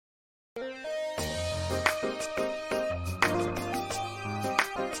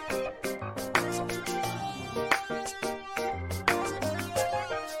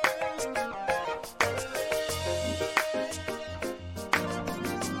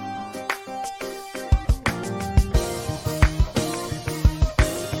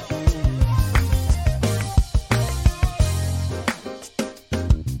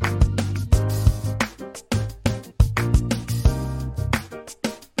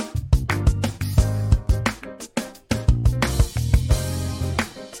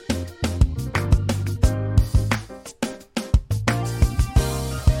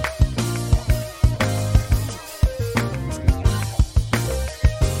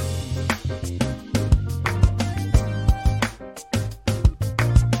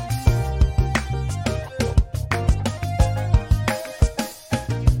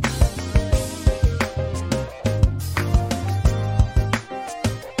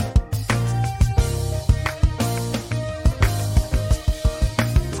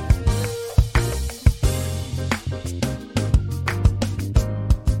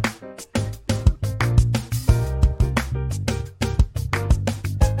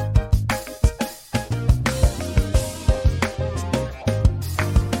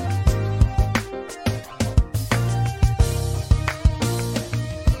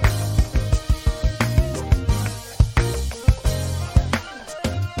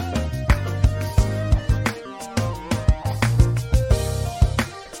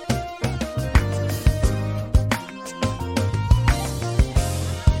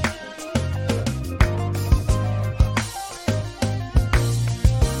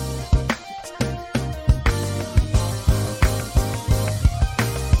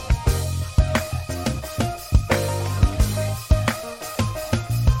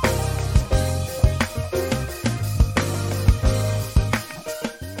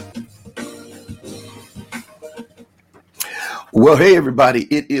Well, hey, everybody.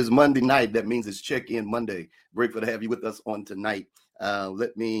 It is Monday night. That means it's check-in Monday. Grateful to have you with us on tonight.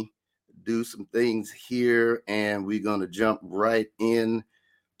 Let me do some things here, and we're going to jump right in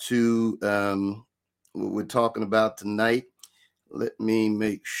to what we're talking about tonight. Let me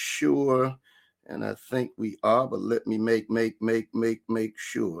make sure, and I think we are, but let me make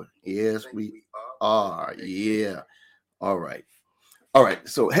sure. Yes, we are. Yeah. All right. All right.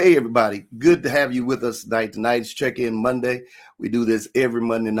 So, hey, everybody. Good to have you with us tonight. Tonight's check-in Monday. We do this every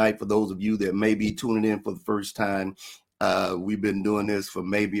Monday night for those of you that may be tuning in for the first time. We've been doing this for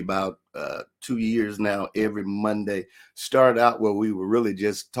maybe about 2 years now, every Monday. Started out where we were really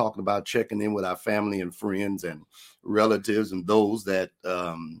just talking about checking in with our family and friends and relatives and those that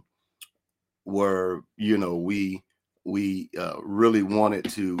were, we really wanted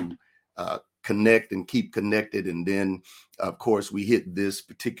to connect and keep connected. And then, of course, we hit this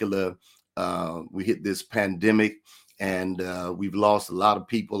pandemic, and we've lost a lot of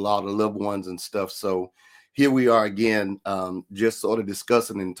people, a lot of loved ones and stuff. So here we are again, just sort of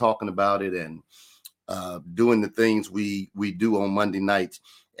discussing and talking about it and doing the things we do on Monday nights.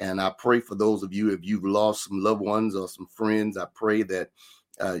 And I pray for those of you, if you've lost some loved ones or some friends, I pray that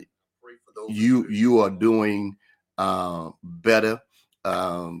you are doing better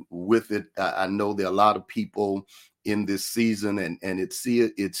with it. I know there are a lot of people in this season, and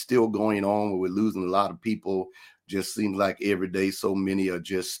it's still going on. We're losing a lot of people. Just seems like every day, so many are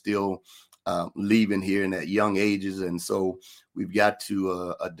just still leaving here in at young ages, and so we've got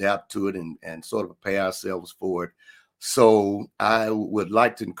to adapt to it and sort of prepare ourselves for it. So I would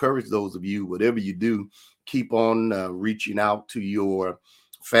like to encourage those of you, whatever you do, keep on reaching out to your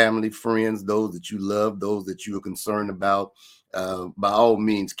family, friends, those that you love, those that you are concerned about. By all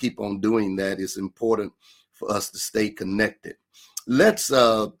means, keep on doing that. It's important for us to stay connected. Let's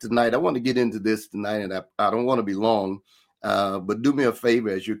tonight, I want to get into this tonight, and I don't want to be long, but do me a favor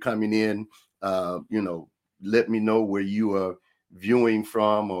as you're coming in, let me know where you are viewing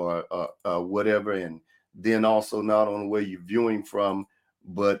from or whatever. And then also not only where you're viewing from,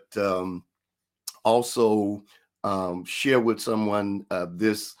 but also share with someone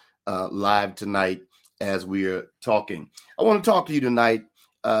this live tonight as we are talking. I want to talk to you tonight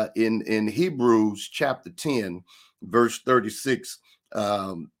in Hebrews chapter 10, verse 36.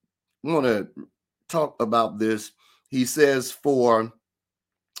 I want to talk about this. He says, first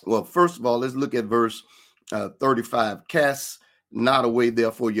of all, let's look at verse 35. Cast not away,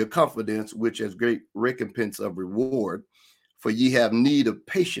 therefore, your confidence, which has great recompense of reward. For ye have need of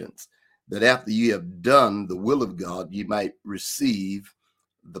patience, that after ye have done the will of God, ye might receive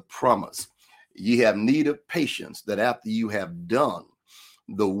the promise. Ye have need of patience, that after you have done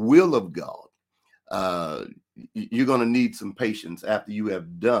the will of God, you're going to need some patience after you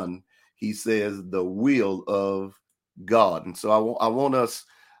have done, he says, the will of God. And so I want us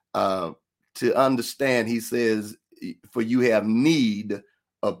to understand, he says, for you have need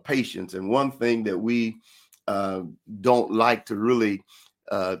of patience. And one thing that we don't like to really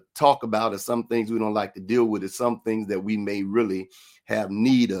talk about, is some things we don't like to deal with, is some things that we may really have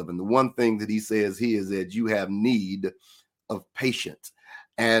need of. And the one thing that he says here is that you have need of patience.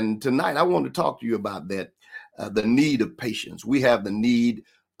 And tonight I want to talk to you about that, the need of patience. We have the need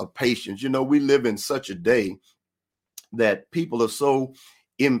of patience. We live in such a day that people are so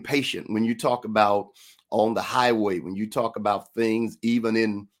impatient. When you talk about on the highway, when you talk about things, even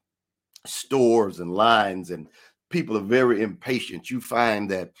in stores and lines, and people are very impatient. You find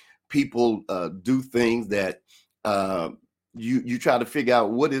that people do things that you try to figure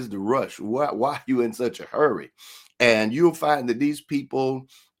out, what is the rush? Why are you in such a hurry? And you'll find that these people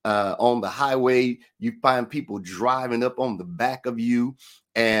on the highway, you find people driving up on the back of you,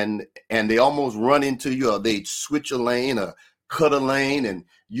 and they almost run into you, or they switch a lane or cut a lane, and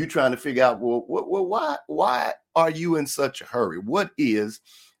you trying to figure out, why are you in such a hurry? What is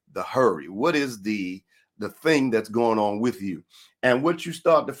the hurry? What is the thing that's going on with you? And what you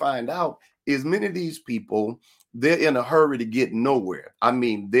start to find out is many of these people, they're in a hurry to get nowhere. I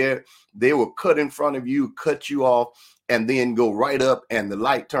mean, they will cut in front of you, cut you off, and then go right up, and the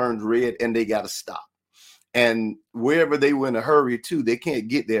light turns red, and they got to stop. And wherever they were in a hurry to, they can't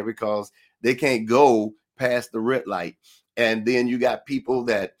get there because they can't go past the red light. And then you got people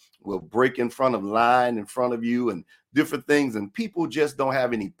that will break in front of line in front of you and different things. And people just don't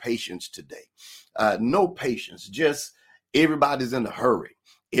have any patience today. No patience. Just everybody's in a hurry.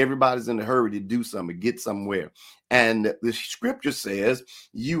 Everybody's in a hurry to do something, get somewhere. And the scripture says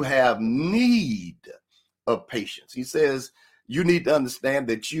you have need of patience. He says you need to understand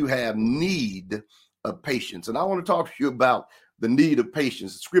that you have need of patience. And I want to talk to you about the need of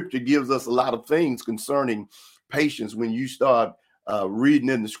patience. Scripture gives us a lot of things concerning patience, when you start reading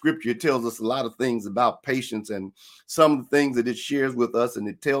in the scripture, it tells us a lot of things about patience, and some of the things that it shares with us, and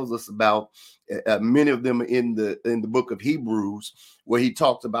it tells us about many of them in the book of Hebrews, where he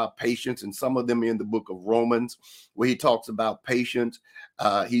talks about patience, and some of them in the book of Romans, where he talks about patience.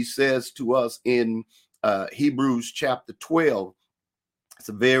 He says to us in Hebrews chapter 12, it's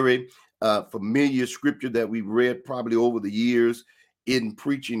a very familiar scripture that we've read probably over the years in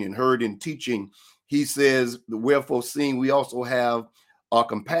preaching and heard in teaching. He says, wherefore, seeing we also are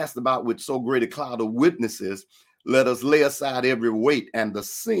compassed about with so great a cloud of witnesses, let us lay aside every weight and the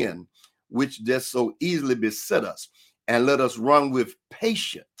sin which does so easily beset us, and let us run with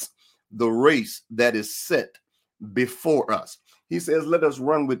patience the race that is set before us. He says, let us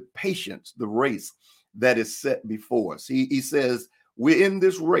run with patience the race that is set before us. He says, we're in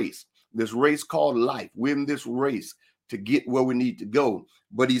this race called life. We're in this race to get where we need to go.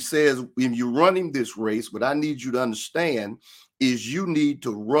 But he says, when you're running this race, what I need you to understand is you need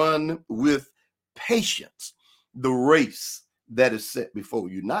to run with patience the race that is set before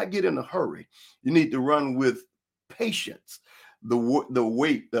you. Not get in a hurry. You need to run with patience the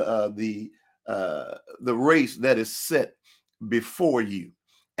race that is set before you.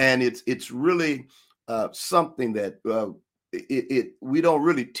 And it's really something that we don't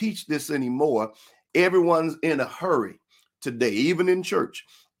really teach this anymore. Everyone's in a hurry today, even in church,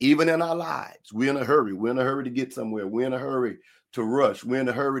 even in our lives. We're in a hurry. We're in a hurry to get somewhere. We're in a hurry to rush. We're in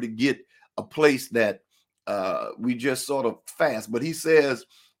a hurry to get a place that we just sort of fast. But he says,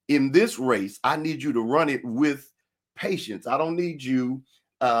 in this race, I need you to run it with patience. I don't need you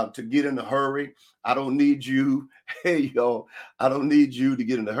to get in a hurry. I don't need you, I don't need you to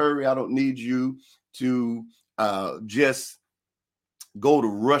get in a hurry. I don't need you to just go to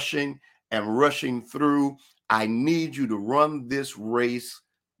rushing through. I need you to run this race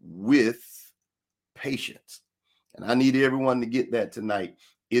with patience. And I need everyone to get that tonight.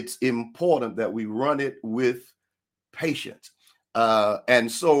 It's important that we run it with patience.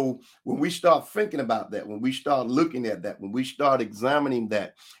 And so when we start thinking about that, when we start looking at that, when we start examining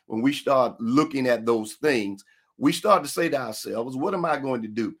that, when we start looking at those things, we start to say to ourselves, what am I going to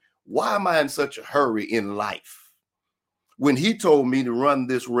do? Why am I in such a hurry in life? When he told me to run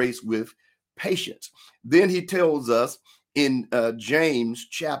this race with patience. Then he tells us in James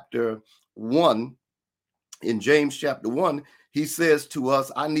chapter 1, he says to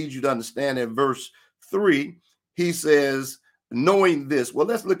us, I need you to understand in verse 3, he says, knowing this. Well,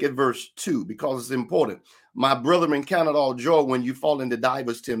 let's look at verse 2 because it's important. My brethren, count it all joy when you fall into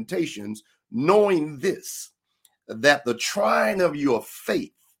diverse temptations, knowing this, that the trying of your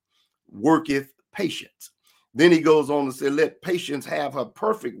faith worketh patience. Then he goes on to say, let patience have her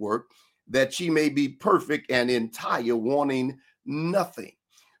perfect work, that she may be perfect and entire, wanting nothing.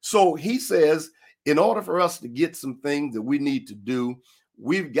 So he says, in order for us to get some things that we need to do,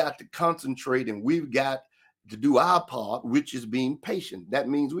 we've got to concentrate and we've got to do our part, which is being patient. That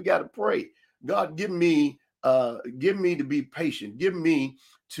means we got to pray. God, give me to be patient. Give me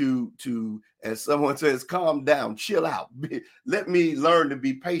to, as someone says, calm down, chill out. Let me learn to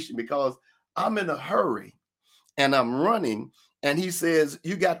be patient because I'm in a hurry and I'm running. And he says,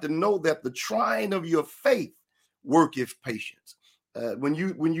 you got to know that the trying of your faith worketh patience. When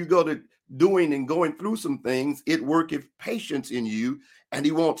you go to doing and going through some things, it worketh patience in you. And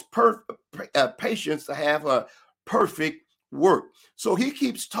he wants patience to have a perfect work. So he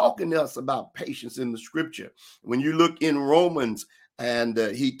keeps talking to us about patience in the scripture. When you look in Romans, and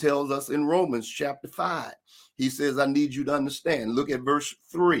he tells us in Romans chapter 5, he says, I need you to understand. Look at verse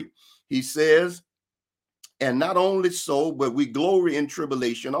 3. He says, and not only so, but we glory in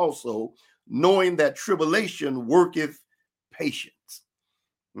tribulation also, knowing that tribulation worketh patience.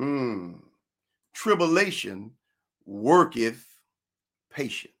 Tribulation worketh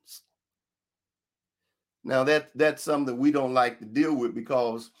patience. Now that's something that we don't like to deal with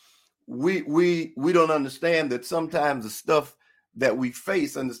because we don't understand that sometimes the stuff that we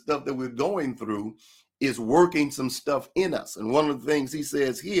face and the stuff that we're going through is working some stuff in us. And one of the things he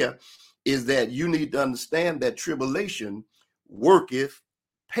says here is that you need to understand that tribulation worketh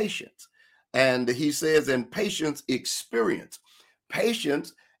patience. And he says, and patience experience.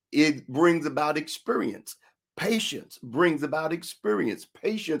 Patience, it brings about experience. Patience brings about experience.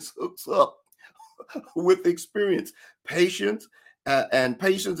 Patience hooks up with experience. Patience and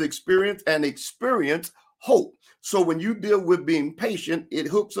patience experience, and experience hope. So when you deal with being patient, it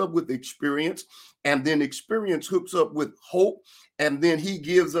hooks up with experience, and then experience hooks up with hope. And then he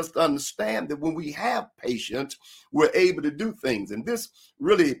gives us to understand that when we have patience, we're able to do things. And this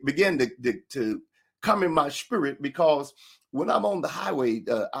really began to come in my spirit because when I'm on the highway,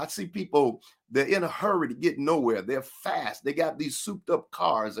 I see people, they're in a hurry to get nowhere. They're fast. They got these souped up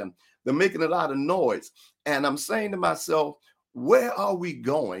cars and they're making a lot of noise. And I'm saying to myself, where are we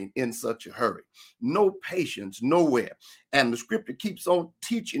going in such a hurry? No patience, nowhere. And the scripture keeps on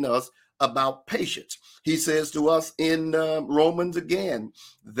teaching us about patience. He says to us in Romans again,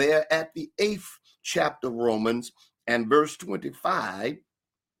 there at the 8th chapter of Romans and verse 25,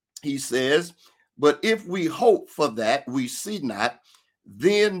 he says, but if we hope for that we see not,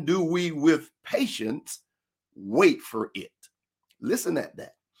 then do we with patience wait for it. Listen at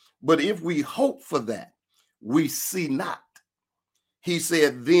that. But if we hope for that we see not, he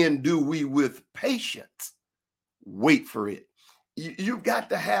said, then do we with patience wait for it. You've got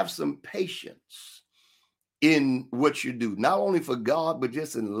to have some patience in what you do, not only for God, but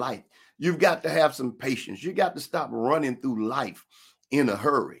just in life. You've got to have some patience. You got to stop running through life in a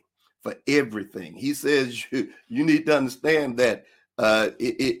hurry for everything. He says you need to understand that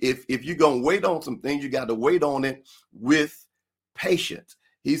if you're going to wait on some things, you got to wait on it with patience.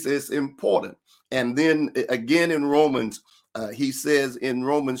 He says it's important. And then again in Romans, he says in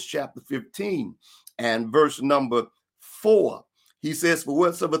Romans chapter 15 and verse number 4, he says, for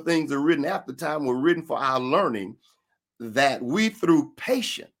whatsoever things are written after time were written for our learning, that we through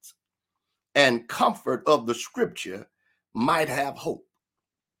patience and comfort of the scripture might have hope.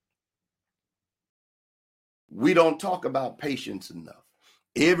 We don't talk about patience enough.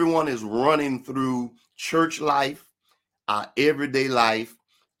 Everyone is running through church life, our everyday life,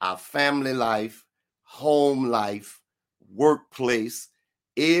 our family life, home life, workplace.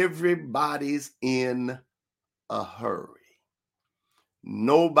 Everybody's in a hurry.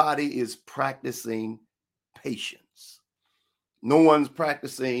 Nobody is practicing patience. No one's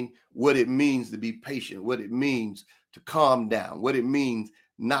practicing what it means to be patient, what it means to calm down, what it means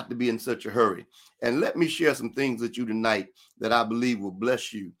not to be in such a hurry. And let me share some things with you tonight that I believe will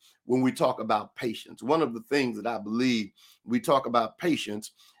bless you when we talk about patience. One of the things that I believe we talk about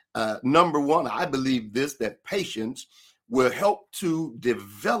patience, number one, I believe this, that patience will help to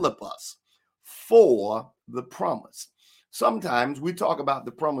develop us for the promise. Sometimes we talk about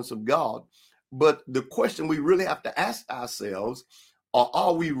the promise of God, but the question we really have to ask ourselves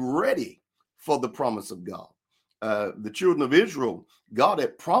are we ready for the promise of God? The children of Israel, God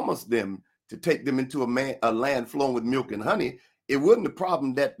had promised them to take them into a land flowing with milk and honey. It wasn't the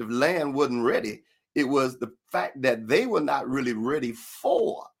problem that the land wasn't ready. It was the fact that they were not really ready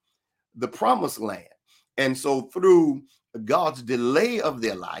for the promised land. And so through God's delay of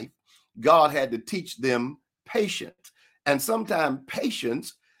their life, God had to teach them patience. And sometimes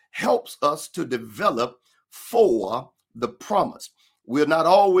patience helps us to develop for the promise. We're not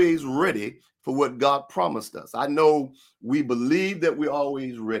always ready for what God promised us. I know we believe that we're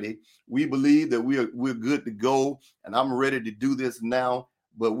always ready. We believe that we're good to go and I'm ready to do this now,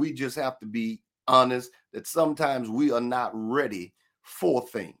 but we just have to be honest that sometimes we are not ready for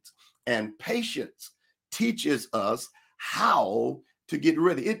things. And patience teaches us how to get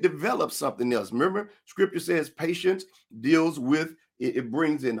ready. It develops something else. Remember, scripture says patience deals with, it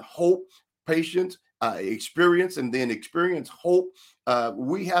brings in hope, patience, experience, and then experience hope.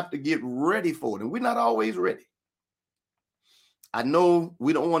 We have to get ready for it, and we're not always ready. I know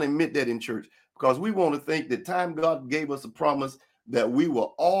we don't want to admit that in church because we want to think the time God gave us a promise that we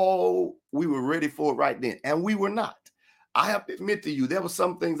were ready for it right then, and we were not. I have to admit to you, there were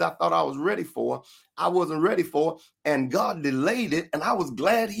some things I thought I was ready for, I wasn't ready for, and God delayed it, and I was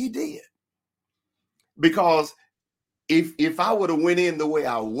glad he did. Because if I would have went in the way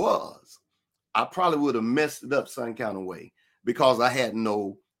I was, I probably would have messed it up some kind of way because I had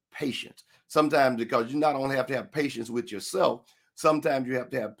no patience. Sometimes because you not only have to have patience with yourself, sometimes you have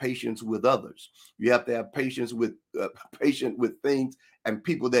to have patience with others. You have to have patience with things and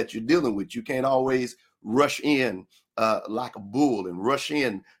people that you're dealing with. You can't always rush in like a bull and rush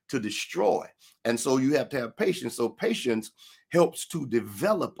in to destroy. And so you have to have patience. So patience helps to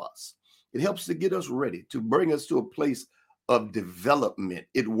develop us. It helps to get us ready, to bring us to a place of development.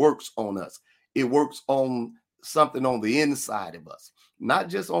 It works on us. It works on something on the inside of us, not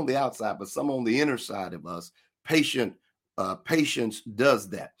just on the outside, but some on the inner side of us. Patience does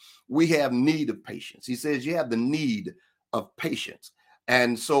that. We have need of patience. He says you have the need of patience.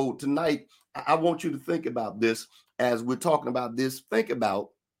 And so tonight, I want you to think about this as we're talking about this. Think about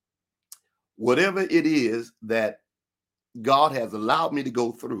whatever it is that God has allowed me to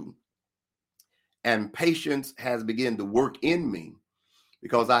go through, and patience has begun to work in me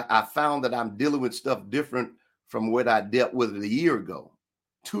because I found that I'm dealing with stuff different from what I dealt with a year ago,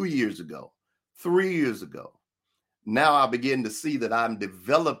 2 years ago, 3 years ago. Now I begin to see that I'm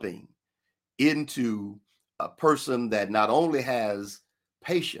developing into a person that not only has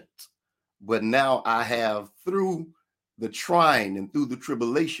patience, but now I have, through the trying and through the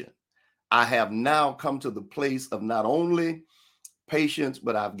tribulation, I have now come to the place of not only patience,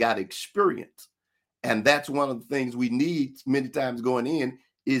 but I've got experience. And that's one of the things we need many times going in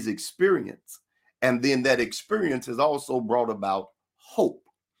is experience. And then that experience has also brought about hope.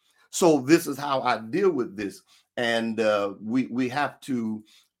 So this is how I deal with this. And we have to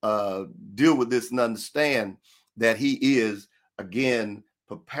deal with this and understand that he is, again,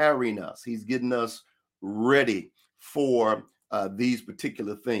 preparing us. He's getting us ready for these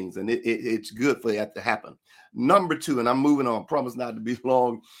particular things. And it's good for that to happen. Number two, and I'm moving on, promise not to be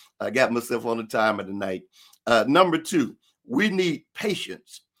long. I got myself on the timer tonight. Number two, we need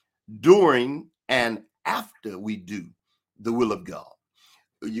patience during and after we do the will of God.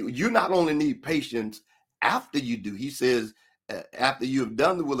 You not only need patience after you do, he says, after you have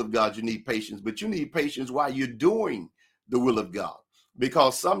done the will of God, you need patience, but you need patience while you're doing the will of God.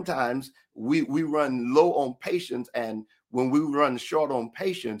 Because sometimes we run low on patience, and when we run short on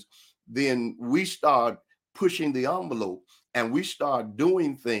patience, then we start pushing the envelope and we start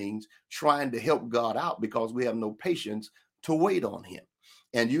doing things trying to help God out because we have no patience to wait on him.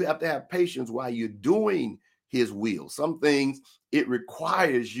 And you have to have patience while you're doing his will. Some things it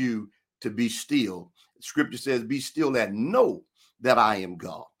requires you to be still. Scripture says, be still and know that I am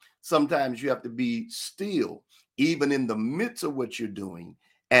God. Sometimes you have to be still, even in the midst of what you're doing,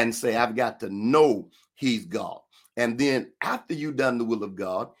 and say, I've got to know he's God. And then after you've done the will of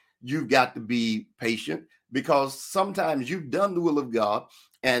God, you've got to be patient, because sometimes you've done the will of God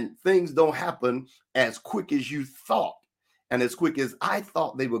and things don't happen as quick as you thought and as quick as I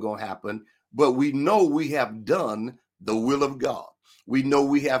thought they were going to happen. But we know we have done the will of God. We know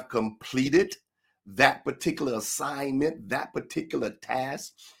we have completed that particular assignment, that particular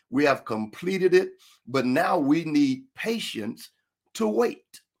task. We have completed it, but now we need patience to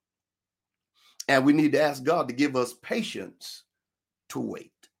wait. And we need to ask God to give us patience to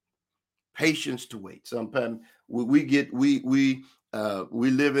wait. Patience to wait. Sometimes we live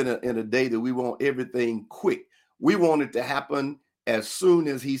in a day that we want everything quick. We want it to happen as soon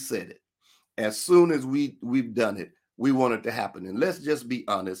as he said it. As soon as we've done it, we want it to happen. And let's just be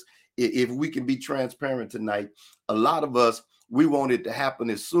honest. If we can be transparent tonight, a lot of us, we want it to happen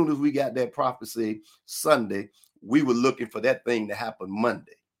as soon as we got that prophecy Sunday. We were looking for that thing to happen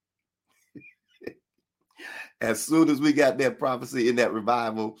Monday. As soon as we got that prophecy in that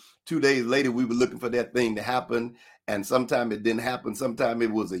revival, 2 days later, we were looking for that thing to happen. And sometimes it didn't happen. Sometimes it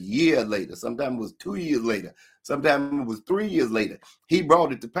was a year later. Sometimes it was 2 years later. Sometimes it was 3 years later. He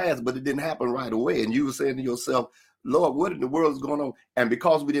brought it to pass, but it didn't happen right away. And you were saying to yourself, Lord, what in the world is going on? And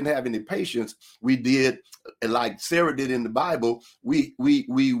because we didn't have any patience, we did like Sarah did in the Bible. We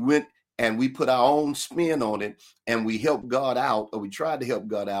went and we put our own spin on it, and we helped God out, or we tried to help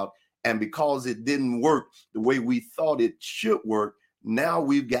God out. And because it didn't work the way we thought it should work, now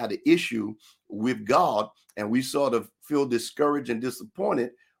we've got an issue with God, and we sort of feel discouraged and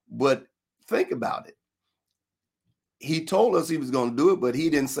disappointed. But think about it. He told us he was going to do it, but he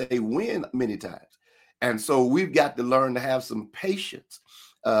didn't say when many times. And so we've got to learn to have some patience.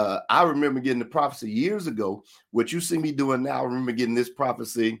 I remember getting the prophecy years ago. What you see me doing now, I remember getting this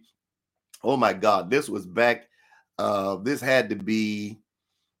prophecy. Oh my God, this was back. This had to be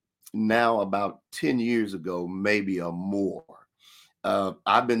now about 10 years ago, maybe or more.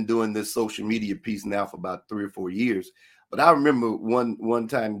 I've been doing this social media piece now for about 3 or 4 years. But I remember one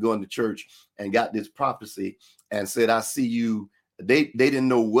time going to church and got this prophecy and said, I see you. They didn't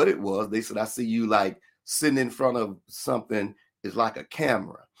know what it was. They said, I see you like sitting in front of something. It's like a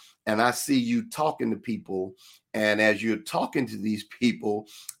camera. And I see you talking to people. And as you're talking to these people,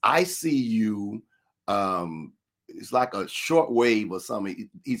 I see you. It's like a short wave or something.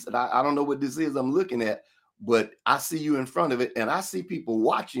 He said, I don't know what this is I'm looking at, but I see you in front of it. And I see people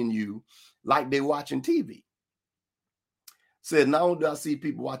watching you like they're watching TV. Said, not only do I see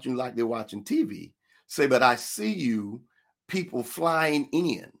people watching like they're watching TV, say, but I see you, people flying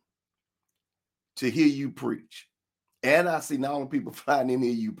in to hear you preach. And I see not only people flying in to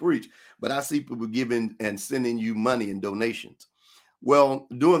hear you preach, but I see people giving and sending you money and donations. Well,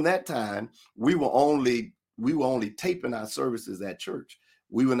 during that time, we were only taping our services at church.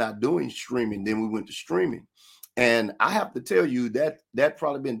 We were not doing streaming. Then we went to streaming. And I have to tell you that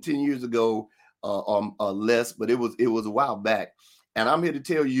probably been 10 years ago or less, but it was a while back. And I'm here to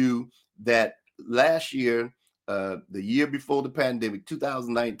tell you that last year, the year before the pandemic,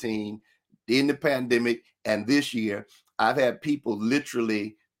 2019, in the pandemic, and this year, I've had people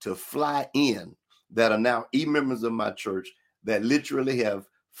literally to fly in that are now members of my church that literally have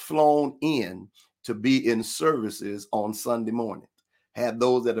flown in to be in services on Sunday morning. Had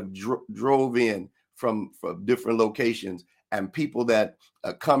those that have drove in from different locations, and people that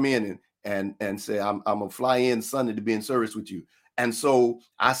come in and say, I'm gonna fly in Sunday to be in service with you. And so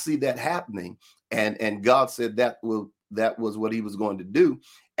I see that happening, and God said that was what he was going to do.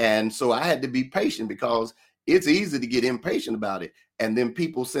 And so I had to be patient, because it's easy to get impatient about it. And then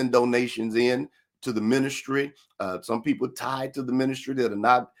people send donations in to the ministry. Some people tied to the ministry that are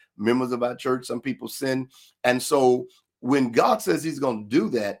not members of our church. Some people send. And so when God says he's going to do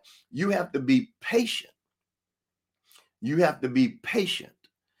that, you have to be patient. You have to be patient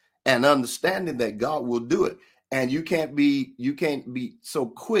and understanding that God will do it. And you can't be so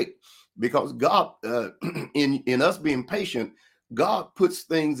quick, because God, in us being patient, God puts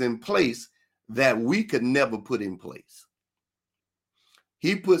things in place that we could never put in place.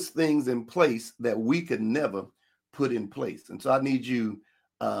 He puts things in place that we could never put in place. And so I need you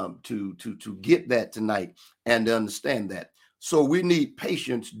to get that tonight and to understand that. So we need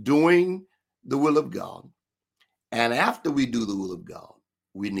patience doing the will of God. And after we do the will of God,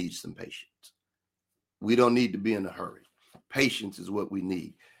 we need some patience. We don't need to be in a hurry. Patience is what we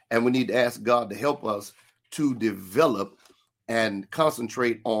need. And we need to ask God to help us to develop and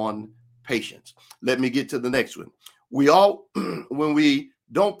concentrate on patience. Let me get to the next one. We all, when we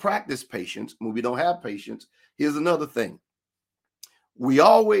don't practice patience, when we don't have patience, here's another thing. We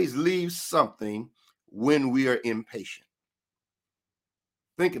always leave something when we are impatient.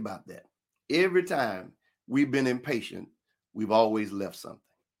 Think about that. Every time we've been impatient, we've always left something.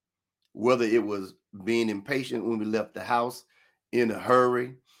 Whether it was being impatient when we left the house in a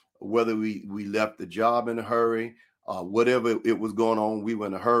hurry, whether we left the job in a hurry, whatever it was going on, we were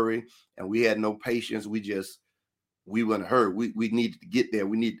in a hurry and we had no patience. We were in a hurry. We needed to get there.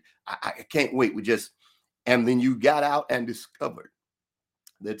 I can't wait. And then you got out and discovered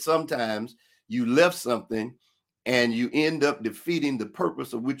that sometimes you left something and you end up defeating the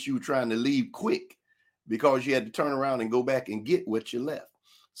purpose of which you were trying to leave quick, because you had to turn around and go back and get what you left.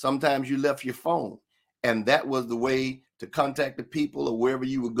 Sometimes you left your phone, and that was the way to contact the people or wherever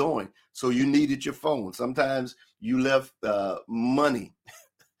you were going. So you needed your phone. Sometimes you left money.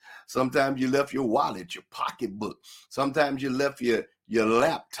 Sometimes you left your wallet, your pocketbook. Sometimes you left your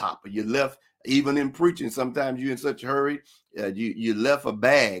laptop, or you left, even in preaching, sometimes you're in such a hurry, you left a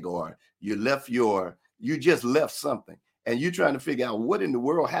bag, or you just left something, and you're trying to figure out what in the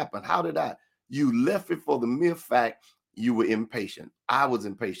world happened. How did you left it for the mere fact you were impatient. I was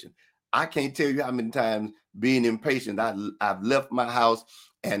impatient. I can't tell you how many times being impatient, I've left my house,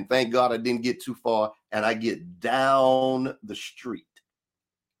 and thank God I didn't get too far, and I get down the street.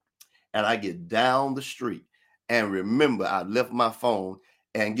 And remember, I left my phone,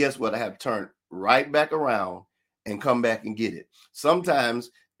 and guess what? I have to turn right back around and come back and get it.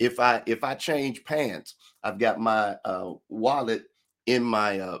 Sometimes if I change pants, I've got my wallet in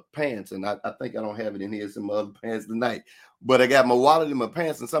my pants, and I think I don't have it in here. Some other pants tonight, but I got my wallet in my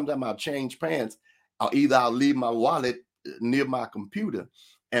pants, and sometimes I'll change pants. I'll leave my wallet near my computer,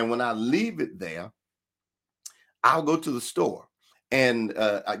 and when I leave it there, I'll go to the store. And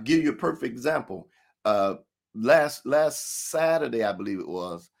I'll give you a perfect example. Last Saturday, I believe it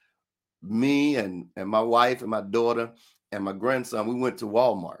was, me and my wife and my daughter and my grandson, we went to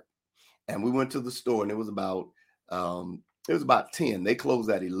Walmart, and we went to the store, and it was about 10. They closed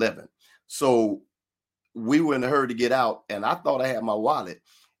at 11. So we were in a hurry to get out, and I thought I had my wallet.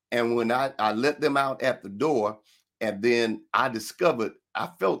 And when I let them out at the door, and then I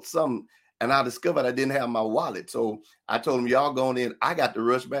felt something, and I discovered I didn't have my wallet. So I told them, y'all going in. I got to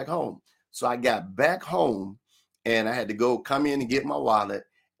rush back home. So I got back home, and I had to come in and get my wallet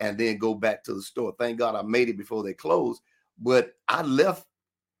and then go back to the store. Thank God I made it before they closed. But I left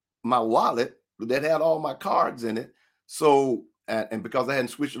my wallet that had all my cards in it. So, and because I hadn't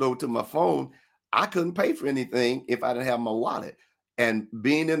switched it over to my phone, I couldn't pay for anything if I didn't have my wallet. And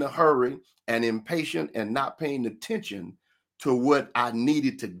being in a hurry and impatient and not paying attention to what I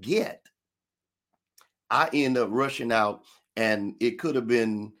needed to get, I end up rushing out, and it could have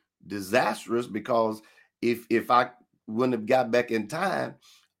been disastrous, because if I wouldn't have got back in time,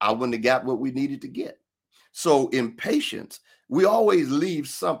 I wouldn't have got what we needed to get. So impatience, we always leave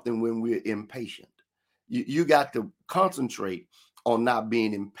something when we're impatient. You got to concentrate on not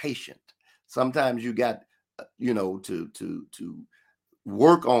being impatient. Sometimes you got, to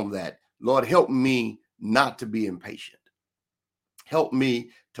work on that. Lord, help me not to be impatient. Help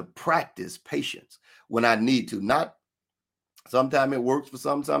me to practice patience when I need to. Not sometimes it works for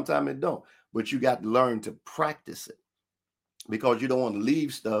some, sometimes it don't. But you got to learn to practice it, because you don't want to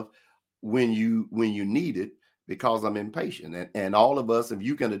leave stuff when you need it, because I'm impatient. And all of us, if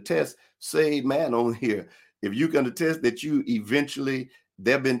you can attest, say man on here, if you can attest that you eventually,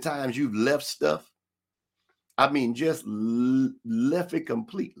 there have been times you've left stuff. I mean, just left it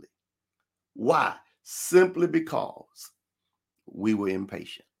completely. Why? Simply because we were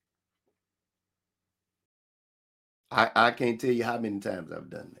impatient. I can't tell you how many times I've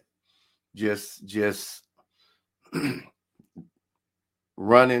done that. Just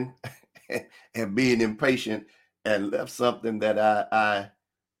running and being impatient and left something that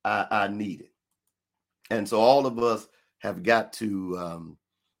I needed. And so all of us have got to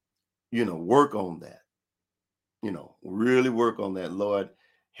work on that. Really work on that. Lord,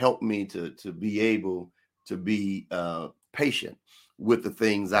 help me to be able to be patient with the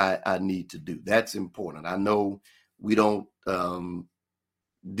things I need to do. That's important. I know we don't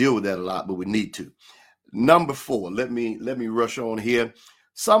deal with that a lot, but we need to. Number 4, let me rush on here.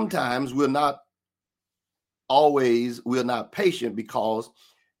 Sometimes we're not patient because,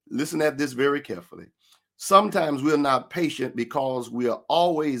 listen at this very carefully. Sometimes we're not patient because we are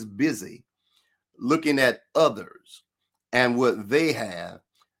always busy looking at others and what they have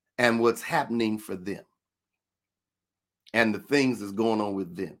and what's happening for them and the things that's going on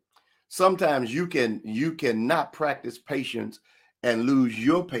with them. Sometimes you cannot practice patience and lose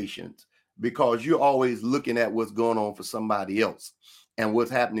your patience because you're always looking at what's going on for somebody else and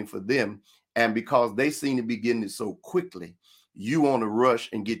what's happening for them. And because they seem to be getting it so quickly, you want to rush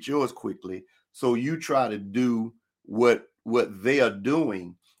and get yours quickly. So you try to do what they are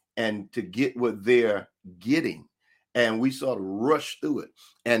doing and to get what they're getting. And we sort of rush through it.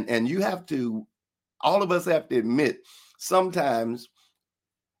 And you have to, all of us have to admit, sometimes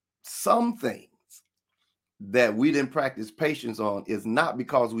some things that we didn't practice patience on is not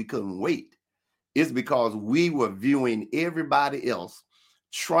because we couldn't wait. It's because we were viewing everybody else,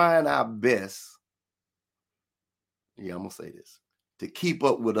 trying our best. Yeah, I'm going to say this, to keep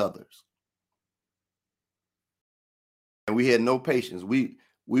up with others. And we had no patience. We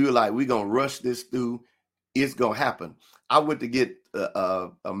were like, we're going to rush this through. It's going to happen. I went to get a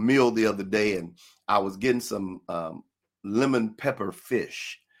meal the other day, and I was getting some lemon pepper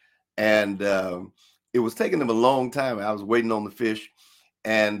fish. And it was taking them a long time. I was waiting on the fish,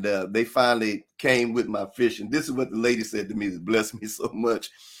 and they finally came with my fish. And this is what the lady said to me that blessed me so much.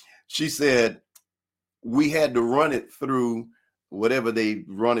 She said, we had to run it through whatever they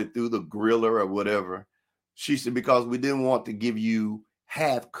run it through, the griller or whatever. She said, because we didn't want to give you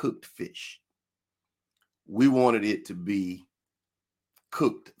half-cooked fish. We wanted it to be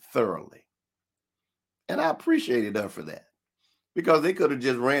cooked thoroughly. And I appreciated her for that, because they could have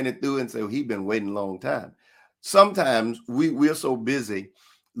just ran it through and said, well, he's been waiting a long time. Sometimes we're so busy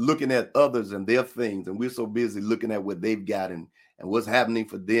looking at others and their things, and we're so busy looking at what they've got and what's happening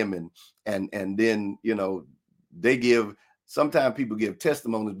for them. And then, they give, sometimes people give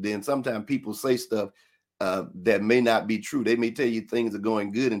testimonies, then sometimes people say stuff that may not be true. They may tell you things are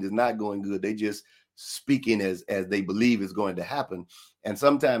going good and it's not going good. They just speaking as they believe is going to happen. And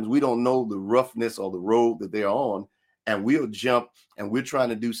sometimes we don't know the roughness or the road that they're on, and we'll jump and we're trying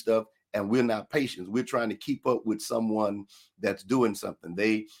to do stuff and we're not patient. We're trying to keep up with someone that's doing something.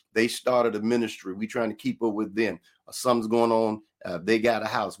 They started a ministry. We're trying to keep up with them. Or something's going on. They got a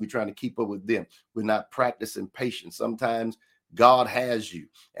house. We're trying to keep up with them. We're not practicing patience. Sometimes God has you,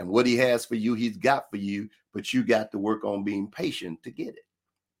 and what he has for you, he's got for you, but you got to work on being patient to get it.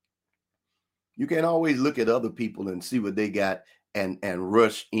 You can't always look at other people and see what they got and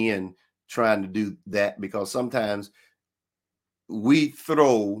rush in trying to do that, because sometimes we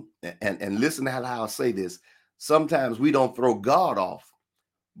throw, and listen to how I'll say this, sometimes we don't throw God off,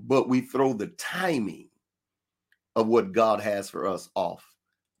 but we throw the timing of what God has for us off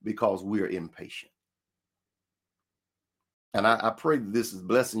because we're impatient. And I pray that this is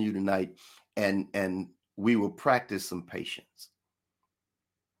blessing you tonight, and we will practice some patience.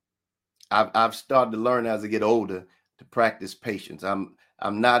 I've started to learn as I get older to practice patience. I'm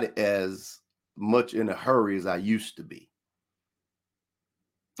not as much in a hurry as I used to be.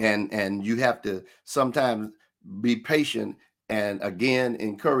 And you have to sometimes be patient, and again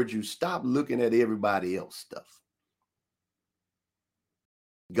encourage you, stop looking at everybody else stuff.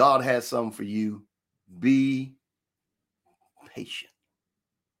 God has something for you. Be patient.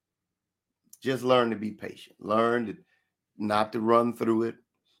 Just learn to be patient. Learn not to run through it,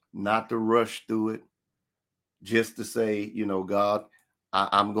 not to rush through it, just to say, God,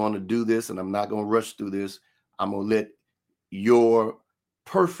 I'm going to do this, and I'm not going to rush through this. I'm going to let your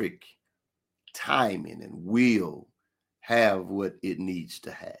perfect timing and will have what it needs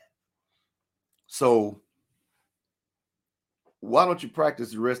to have. So why don't you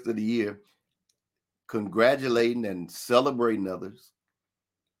practice the rest of the year congratulating and celebrating others,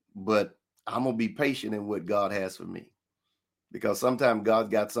 but I'm going to be patient in what God has for me, because sometimes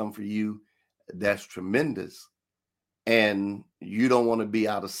God's got something for you that's tremendous, and you don't want to be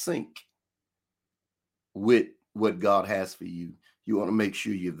out of sync with what God has for you. You want to make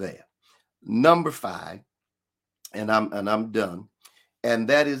sure you're there. Number 5, and I'm done, and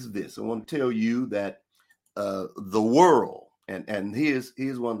that is this. I want to tell you that the world, and here's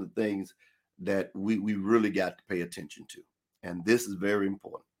one of the things that we really got to pay attention to, and this is very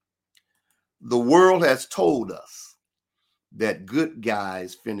important. The world has told us that good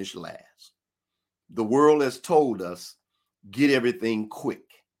guys finish last. The world has told us get everything quick,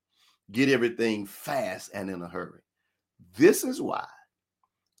 get everything fast and in a hurry. This is why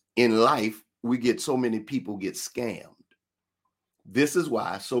in life we get so many people get scammed. This is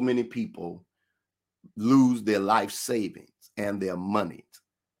why so many people lose their life savings and their money.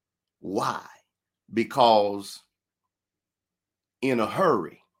 Why? Because in a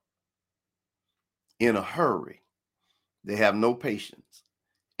hurry, they have no patience,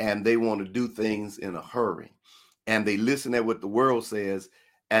 and they want to do things in a hurry, and they listen at what the world says.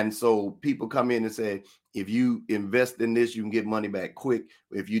 And so people come in and say, if you invest in this, you can get money back quick.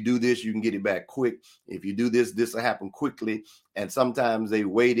 If you do this, you can get it back quick. If you do this, this will happen quickly. And sometimes they're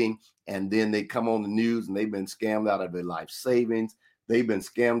waiting, and then they come on the news and they've been scammed out of their life savings. They've been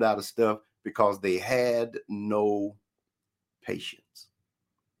scammed out of stuff because they had no patience.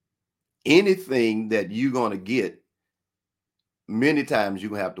 Anything that you're going to get, many times you're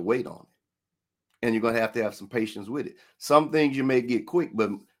going to have to wait on it. And you're going to have some patience with it. Some things you may get quick,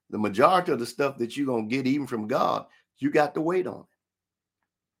 but the majority of the stuff that you're going to get, even from God, you got to wait on it.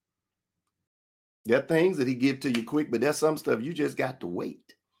 There are things that he gives to you quick, but there's some stuff you just got to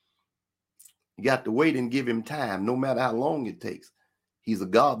wait. You got to wait and give him time, no matter how long it takes. He's a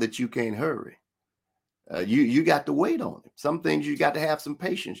God that you can't hurry. You got to wait on him. Some things you got to have some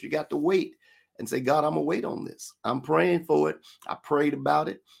patience. You got to wait and say, God, I'm going to wait on this. I'm praying for it. I prayed about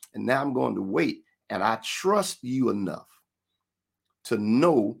it, and now I'm going to wait. And I trust you enough to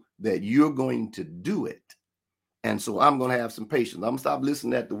know that you're going to do it. And so I'm going to have some patience. I'm going to stop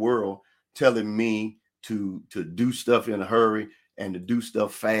listening at the world telling me to do stuff in a hurry and to do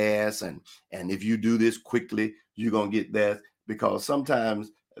stuff fast. And if you do this quickly, you're going to get that, because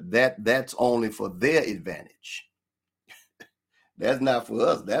sometimes that's only for their advantage. That's not for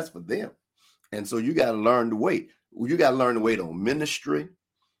us. That's for them. And so you got to learn to wait. You got to learn to wait on ministry.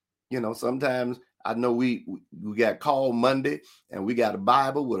 You know, sometimes I know we got called Monday and we got a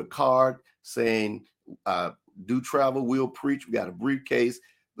Bible with a card saying, do travel, we'll preach. We got a briefcase,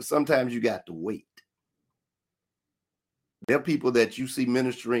 but sometimes you got to wait. There are people that you see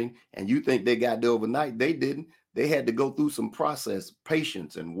ministering and you think they got there overnight. They didn't. They had to go through some process,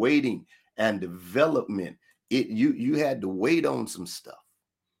 patience and waiting and development. You had to wait on some stuff.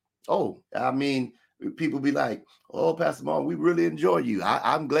 Oh, I mean, people be like, oh, Pastor Mark, we really enjoy you.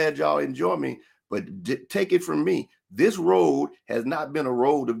 I'm glad y'all enjoy me, but take it from me. This road has not been a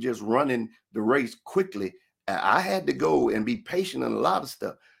road of just running the race quickly. I had to go and be patient in a lot of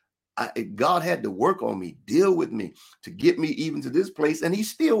stuff. God had to work on me, deal with me to get me even to this place, and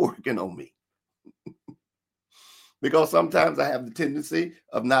he's still working on me. Because sometimes I have the tendency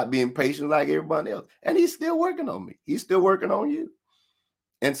of not being patient like everybody else, and he's still working on me. He's still working on you.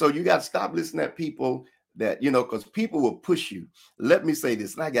 And so you got to stop listening at people that, you know, because people will push you. Let me say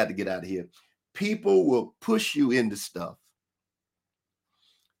this, and I got to get out of here. People will push you into stuff,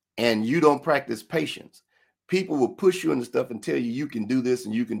 and you don't practice patience. People will push you into stuff and tell you you can do this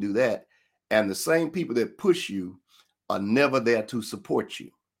and you can do that. And the same people that push you are never there to support you.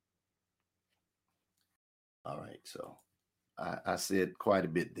 All right. So I said quite a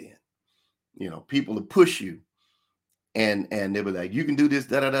bit then. You know, people will push you and they were like, you can do this,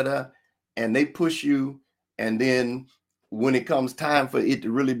 da da da da. And they push you. And then when it comes time for it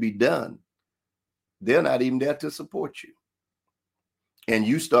to really be done, they're not even there to support you. And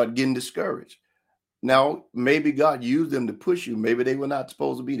you start getting discouraged. Now, maybe God used them to push you. Maybe they were not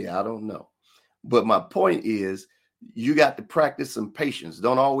supposed to be there. I don't know. But my point is, you got to practice some patience.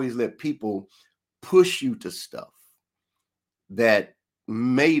 Don't always let people push you to stuff that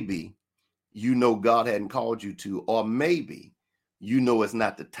maybe you know God hadn't called you to, or maybe you know it's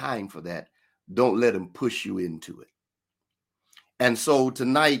not the time for that. Don't let them push you into it. And so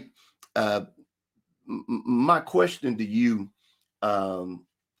tonight, my question to you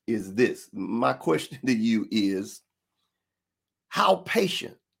is this. My question to you is, how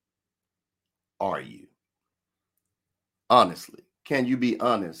patient are you? Honestly, can you be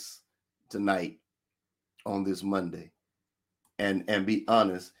honest tonight on this Monday and be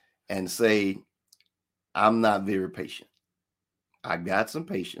honest and say, I'm not very patient. I got some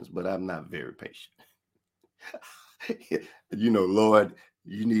patience, but I'm not very patient. Lord,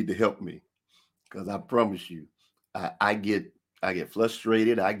 you need to help me, because I promise you, I get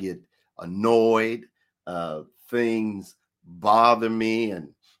frustrated. I get annoyed. Things bother me, and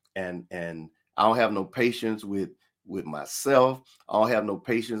I don't have no patience with myself. I don't have no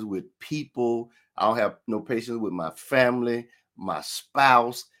patience with people. I don't have no patience with my family, my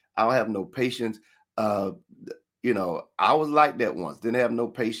spouse. I don't have no patience. Uh, I was like that once. Didn't have no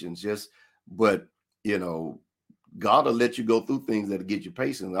patience. But you know, God will let you go through things that'll get you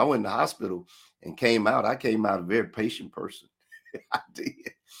patient. I went in the hospital and came out. I came out a very patient person. I did.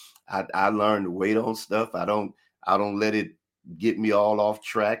 I learned to wait on stuff. I don't let it get me all off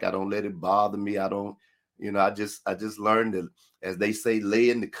track. I don't let it bother me. I don't, I just learned to, as they say, lay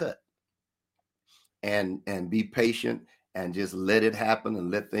in the cut and be patient and just let it happen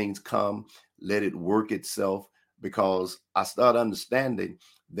and let things come, let it work itself. Because I started understanding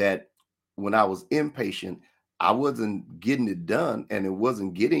that when I was impatient, I wasn't getting it done, and it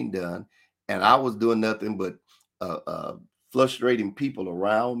wasn't getting done, and I was doing nothing but frustrating people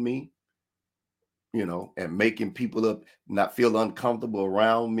around me, and making people up not feel uncomfortable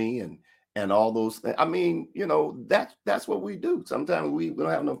around me, and all those things. I mean, that's what we do. Sometimes we don't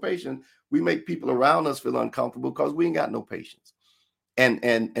have no patience. We make people around us feel uncomfortable because we ain't got no patience,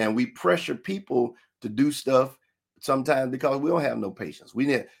 and we pressure people to do stuff sometimes because we don't have no patience.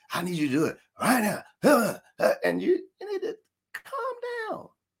 I need you to do it right now, and you need to calm down.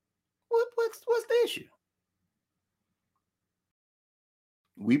 What's the issue?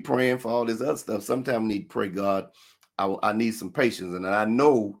 We praying for all this other stuff. Sometimes we need to pray, God, I need some patience. And I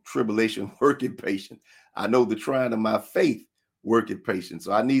know tribulation working patience. I know the trying of my faith working patience.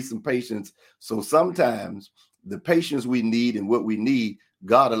 So I need some patience. So sometimes the patience we need and what we need,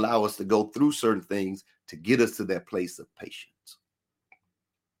 God allow us to go through certain things to get us to that place of patience.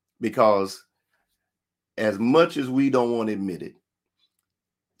 Because as much as we don't want to admit it,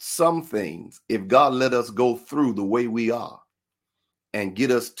 some things, if God let us go through the way we are, and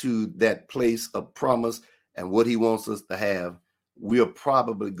get us to that place of promise and what he wants us to have, we're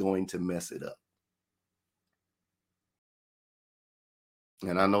probably going to mess it up.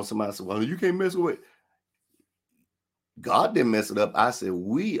 And I know somebody said, well, you can't mess with it. God didn't mess it up. I said,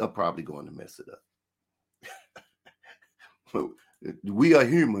 we are probably going to mess it up. We are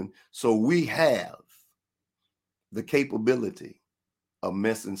human, so we have the capability of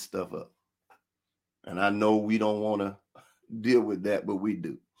messing stuff up. And I know we don't want to deal with that, but we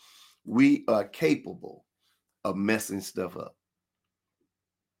do. We are capable of messing stuff up.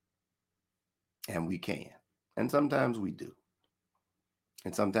 And we can. And sometimes we do.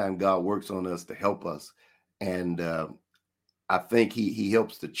 And sometimes God works on us to help us. And I think he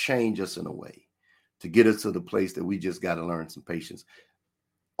helps to change us in a way to get us to the place that we just got to learn some patience.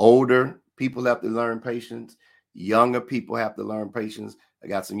 Older people have to learn patience. Younger people have to learn patience. I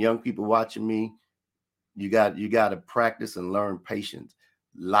got some young people watching me. You got to practice and learn patience.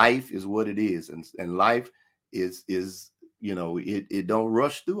 Life is what it is. And life is it don't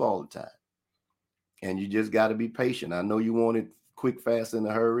rush through all the time. And you just got to be patient. I know you want it quick, fast, in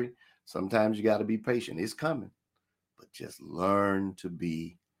a hurry. Sometimes you got to be patient. It's coming. But just learn to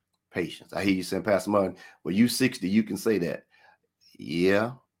be patient. I hear you saying, Pastor Martin, well, you 60, you can say that.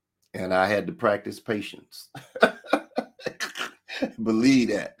 Yeah. And I had to practice patience. Believe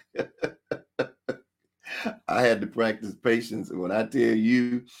that. I had to practice patience. And when I tell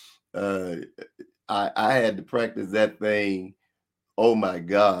you, I had to practice that thing. Oh my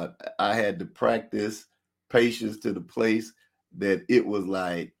God. I had to practice patience to the place that it was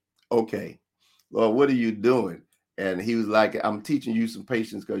like, okay, Lord, what are you doing? And he was like, I'm teaching you some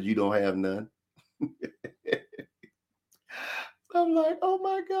patience because you don't have none. I'm like, oh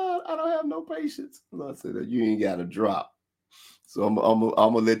my God, I don't have no patience. Lord said, you ain't got a drop. So I'm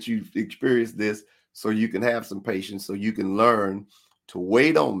gonna let you experience this so you can have some patience, so you can learn to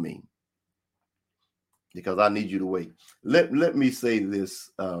wait on me, because I need you to wait. Let me say this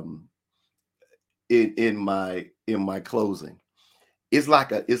in my closing. It's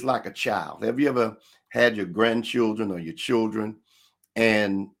like a child. Have you ever had your grandchildren or your children,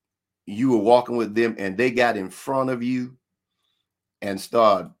 and you were walking with them and they got in front of you and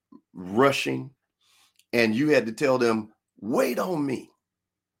start rushing, and you had to tell them, wait on me.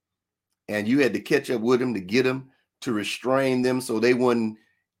 And you had to catch up with them to get them to restrain them so they wouldn't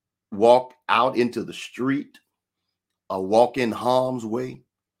walk out into the street or walk in harm's way.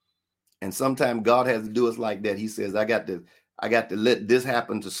 And sometimes God has to do us like that. He says, I got to let this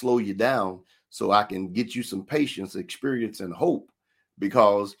happen to slow you down so I can get you some patience, experience, and hope.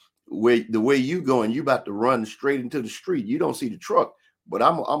 Because the way you going, you about to run straight into the street. You don't see the truck, but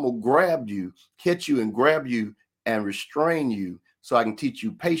I'm gonna grab you, catch you and grab you and restrain you so I can teach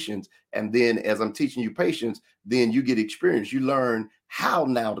you patience. And then as I'm teaching you patience, then you get experience. You learn how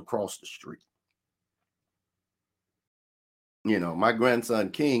now to cross the street. You know, my grandson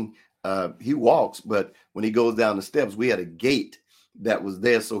King, he walks, but when he goes down the steps, we had a gate that was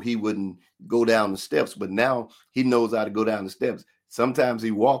there so he wouldn't go down the steps. But now he knows how to go down the steps. Sometimes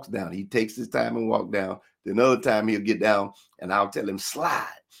he walks down. He takes his time and walk down. Then another time he'll get down and I'll tell him slide,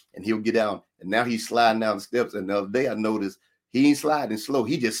 and he'll get down. And now he's sliding down the steps. And the other day I noticed he ain't sliding slow.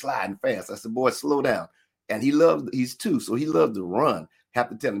 He just sliding fast. I said, boy, slow down. And he's 2, so he loves to run. Have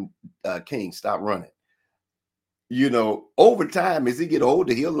to tell him, King, stop running. You know, over time, as he get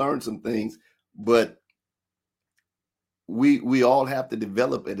older, he'll learn some things, but we all have to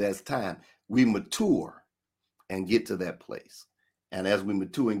develop it as time. We mature and get to that place. And as we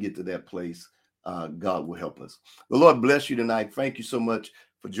mature and get to that place, God will help us. The Lord bless you tonight. Thank you so much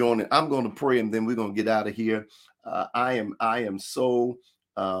for joining. I'm going to pray and then we're going to get out of here. I am so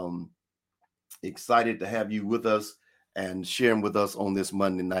excited to have you with us and sharing with us on this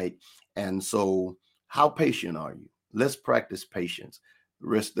Monday night. And so, how patient are you? Let's practice patience the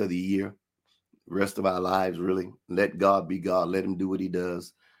rest of the year, rest of our lives, really. Let God be God. Let him do what he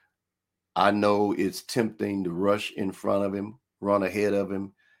does. I know it's tempting to rush in front of him, run ahead of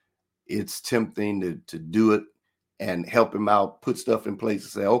him. It's tempting to do it and help him out, put stuff in place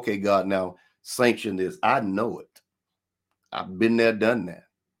and say, okay, God, now sanction this. I know it. I've been there, done that.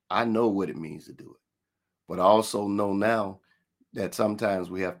 I know what it means to do it. But I also know now that sometimes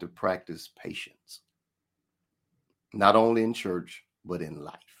we have to practice patience, not only in church, but in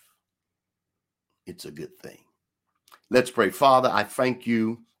life. It's a good thing. Let's pray. Father, I thank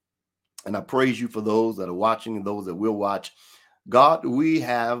you and I praise you for those that are watching and those that will watch. God, we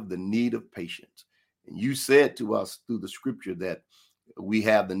have the need of patience. And you said to us through the scripture that we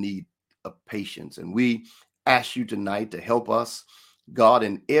have the need of patience. And we ask you tonight to help us, God,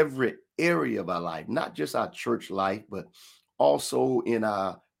 in every area of our life, not just our church life, but also in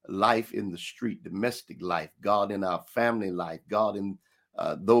our life in the street, domestic life, God, in our family life, God, in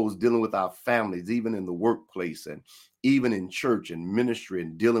those dealing with our families, even in the workplace and even in church and ministry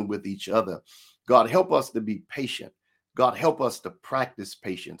and dealing with each other. God, help us to be patient. God, help us to practice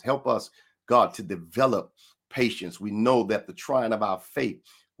patience. Help us, God, to develop patience. We know that the trying of our faith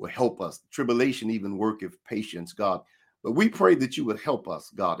will help us. Tribulation even worketh patience, God. But we pray that you would help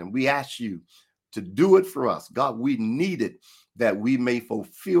us, God, and we ask you to do it for us. God, we need it that we may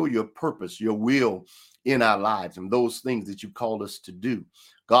fulfill your purpose, your will in our lives and those things that you called us to do.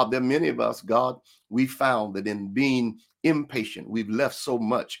 God, there are many of us, God, we found that in being impatient, we've left so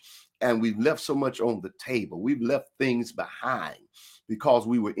much and we've left so much on the table. We've left things behind because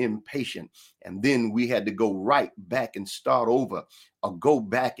we were impatient. And then we had to go right back and start over or go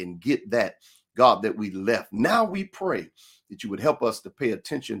back and get that, God, that we left. Now we pray that you would help us to pay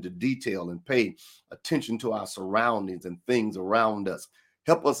attention to detail and pay attention to our surroundings and things around us.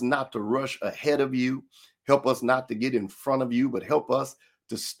 Help us not to rush ahead of you. Help us not to get in front of you, but help us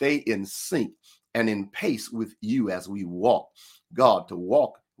to stay in sync and in pace with you as we walk. God, to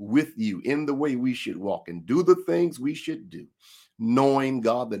walk with you in the way we should walk and do the things we should do, knowing,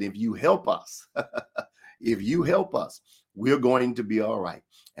 God, that if you help us, we're going to be all right.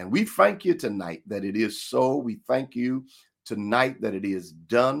 And we thank you tonight that it is so. We thank you tonight that it is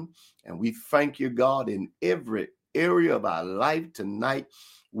done. And we thank you, God, in every area of our life tonight.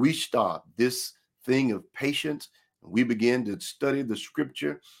 We start this thing of patience. And we begin to study the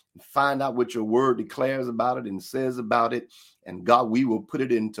scripture and find out what your word declares about it and says about it. And God, we will put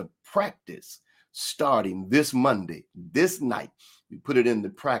it into practice starting this Monday, this night. We put it into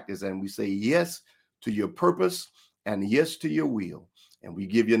practice and we say yes to your purpose and yes to your will. And we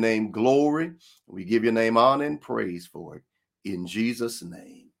give your name glory. We give your name honor and praise for it. In Jesus'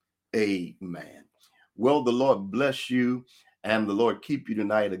 name, amen. Well, the Lord bless you and the Lord keep you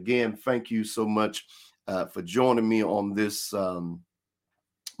tonight. Again, thank you so much for joining me on this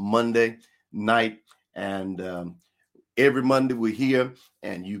Monday night. And every Monday we're here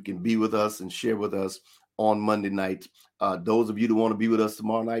and you can be with us and share with us on Monday night. Those of you that want to be with us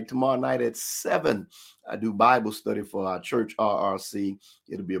tomorrow night at 7, I do Bible study for our church, RRC.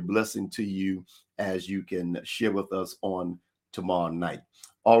 It'll be a blessing to you as you can share with us on tomorrow night.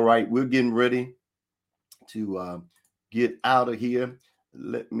 All right, we're getting ready to get out of here.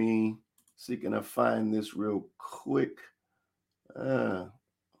 Let me see, can I find this real quick? All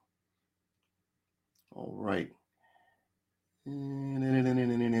right.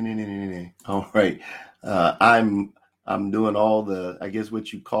 All right. I'm I'm doing all the, I guess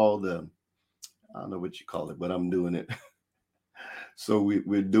what you call the, I don't know what you call it, but I'm doing it. So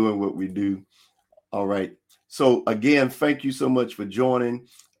we're doing what we do. All right. So again, thank you so much for joining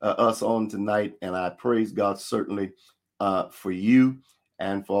us on tonight. And I praise God certainly for you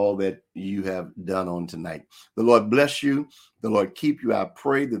and for all that you have done on tonight. The Lord bless you. The Lord keep you. I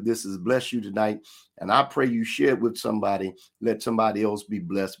pray that this has blessed you tonight. And I pray you share it with somebody. Let somebody else be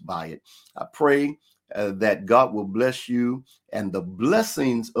blessed by it. I pray that God will bless you and the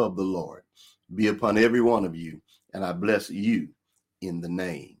blessings of the Lord be upon every one of you. And I bless you in the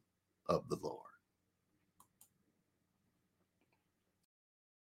name of the Lord.